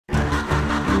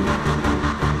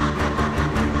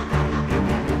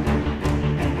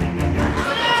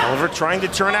trying to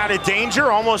turn out of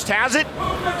danger, almost has it.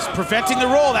 He's preventing the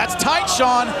roll. That's tight,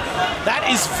 Sean. That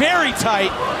is very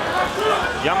tight.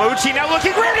 Yamauchi now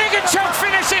looking, rear naked choke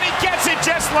finish, and he gets it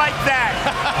just like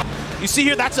that. You see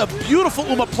here, that's a beautiful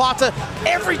omoplata.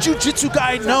 Every jiu-jitsu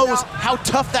guy knows how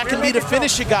tough that can be to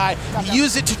finish a guy.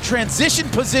 Use it to transition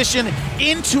position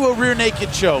into a rear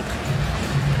naked choke.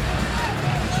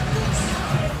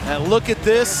 And look at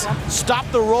this. Stop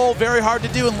the roll, very hard to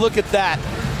do, and look at that.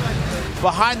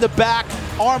 Behind the back,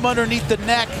 arm underneath the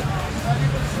neck.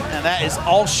 And that is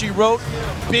all she wrote,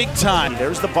 big time.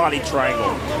 There's the body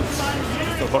triangle.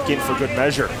 The hook in for good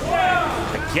measure.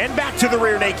 Again, back to the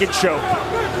rear naked choke.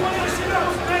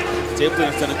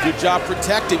 Stapleton has done a good job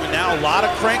protecting, and now a lot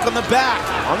of crank on the back.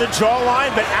 On the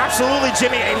jawline, but absolutely,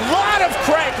 Jimmy, a lot of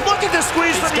crank. Look at the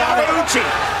squeeze from Yamauchi.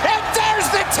 And there's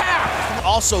the tap.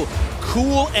 Also,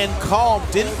 cool and calm,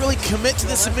 didn't really commit to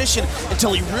the submission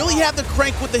until he really had the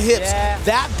crank with the hips.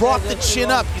 That brought the chin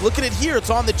up. You look at it here, it's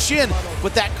on the chin,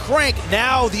 but that crank,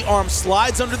 now the arm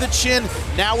slides under the chin.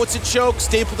 Now it's a choke.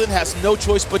 Stapleton has no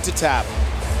choice but to tap.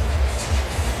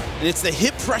 And it's the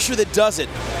hip pressure that does it.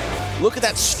 Look at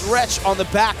that stretch on the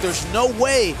back. There's no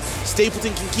way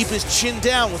Stapleton can keep his chin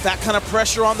down with that kind of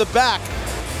pressure on the back.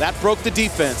 That broke the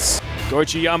defense.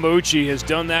 Goiti Yamauchi has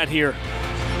done that here.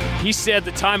 He said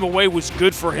the time away was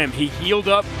good for him. He healed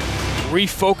up,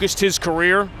 refocused his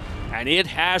career, and it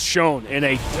has shown in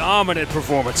a dominant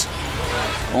performance.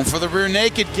 Going for the rear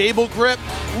naked, gable grip.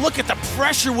 Look at the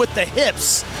pressure with the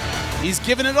hips. He's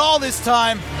giving it all this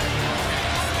time.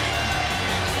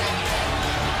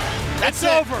 That's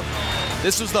over.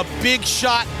 This was the big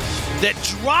shot that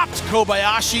dropped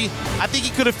Kobayashi. I think he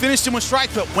could have finished him with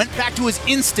strikes, but went back to his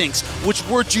instincts, which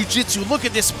were jiu-jitsu. Look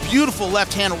at this beautiful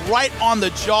left hand right on the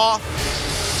jaw.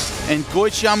 And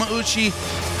Goiti Yamauchi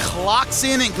clocks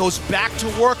in and goes back to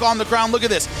work on the ground. Look at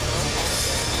this.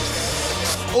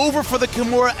 Over for the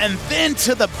Kimura and then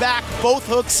to the back, both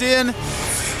hooks in.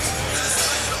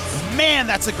 Man,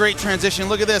 that's a great transition.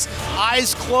 Look at this.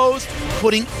 Eyes closed,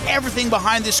 putting everything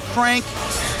behind this crank.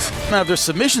 Not of their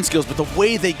submission skills, but the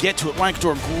way they get to it. Ryan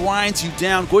Couture grinds you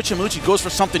down. Goiti Yamauchi goes for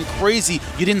something crazy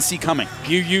you didn't see coming.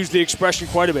 You use the expression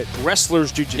quite a bit.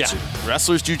 Wrestler's jiu-jitsu. Yeah,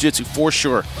 wrestler's jiu-jitsu, for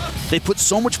sure. They put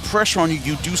so much pressure on you,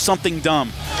 you do something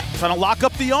dumb. Trying to lock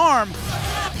up the arm.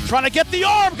 Trying to get the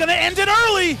arm. Gonna end it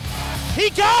early. He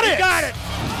got it. He got it.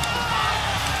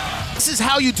 This is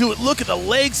how you do it. Look at the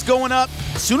legs going up.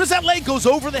 As soon as that leg goes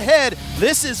over the head,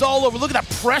 this is all over. Look at that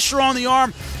pressure on the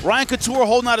arm. Ryan Couture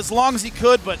holding out as long as he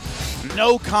could, but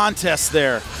no contest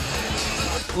there.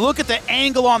 Look at the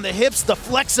angle on the hips, the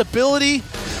flexibility.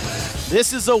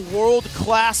 This is a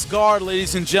world-class guard,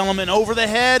 ladies and gentlemen. Over the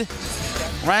head.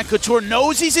 Ryan Couture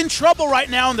knows he's in trouble right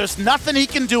now, and there's nothing he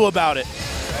can do about it.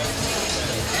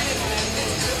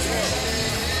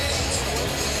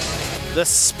 The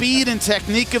speed and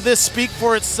technique of this speak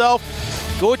for itself.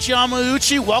 Goiti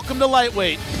Yamauchi, welcome to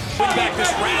lightweight. Win back this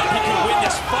round, he can win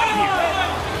this fight here.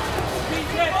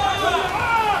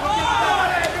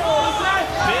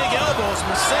 Big elbows,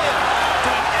 Masaya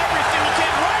doing everything he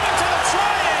can, right into the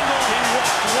triangle. He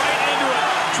walked right into it,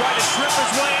 tried to trip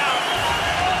his way out.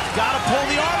 Got to pull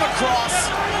the arm across.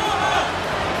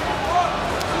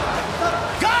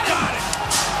 Got it!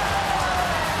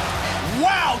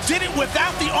 Wow, did it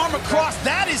without the arm across.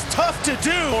 That is tough to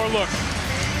do. Or look.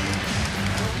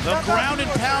 The ground and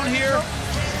pound here.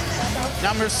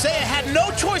 Now Masaya had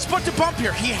no choice but to bump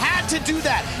here. He had to do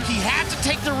that. He had to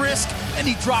take the risk, and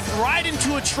he dropped right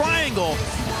into a triangle.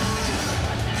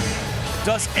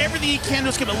 Does everything he can.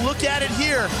 Just gonna look at it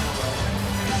here.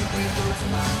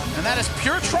 And that is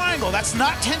pure triangle. That's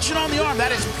not tension on the arm.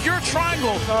 That is pure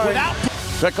triangle without...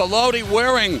 Piccolotti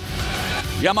wearing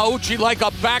Yamauchi like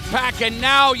a backpack, and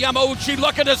now Yamauchi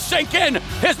looking to sink in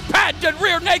his patented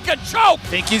rear naked choke.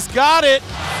 Think he's got it.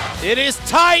 It is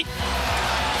tight.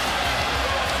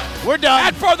 We're done.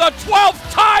 And for the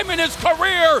 12th time in his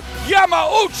career,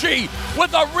 Yamauchi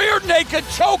with a rear naked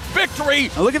choke victory.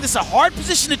 Now look at this, a hard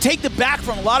position to take the back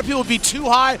from. A lot of people would be too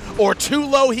high or too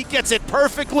low. He gets it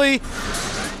perfectly.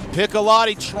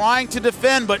 Piccolotti trying to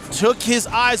defend, but took his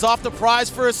eyes off the prize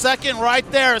for a second right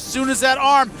there. As soon as that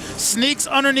arm sneaks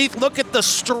underneath, look at the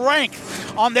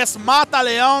strength on this Mata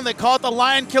Leon. They call it the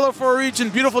lion killer for a reason.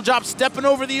 Beautiful job stepping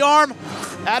over the arm.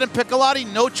 Adam Piccolotti,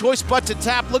 no choice but to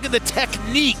tap. Look at the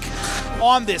technique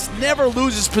on this. Never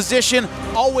loses position.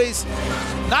 Always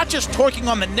not just torquing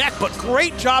on the neck, but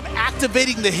great job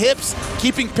activating the hips,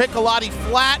 keeping Piccolotti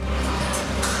flat.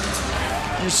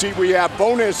 You see, we have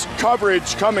bonus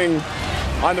coverage coming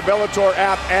on the Bellator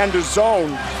app and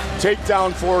DAZN.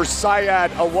 Takedown for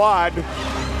Syed Awad,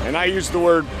 and I use the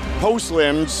word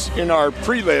post-limbs in our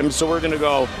prelims, so we're going to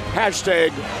go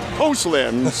hashtag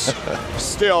post-limbs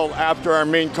still after our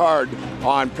main card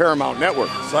on Paramount Network.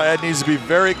 Zayed needs to be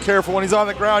very careful when he's on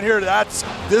the ground here.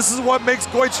 This is what makes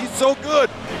Goiti so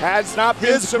good. Has not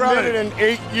been submitted in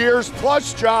 8 years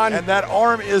plus, John. And that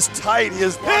arm is tight.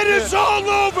 It is all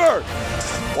over.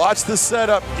 Watch the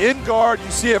setup. In guard, you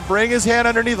see him bring his hand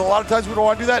underneath. A lot of times we don't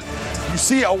want to do that. You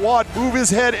see Awad move his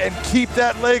head and keep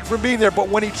that leg from being there. But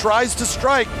when he tries to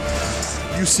strike,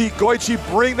 you see Goiti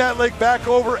bring that leg back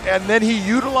over, and then he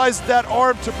utilized that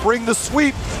arm to bring the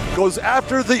sweep. Goes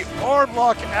after the arm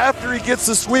lock after he gets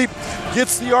the sweep,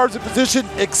 gets the arms in position,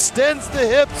 extends the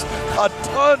hips, a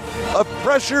ton of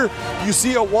pressure. You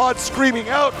see Awad screaming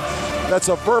out. That's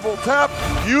a verbal tap.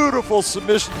 Beautiful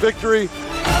submission victory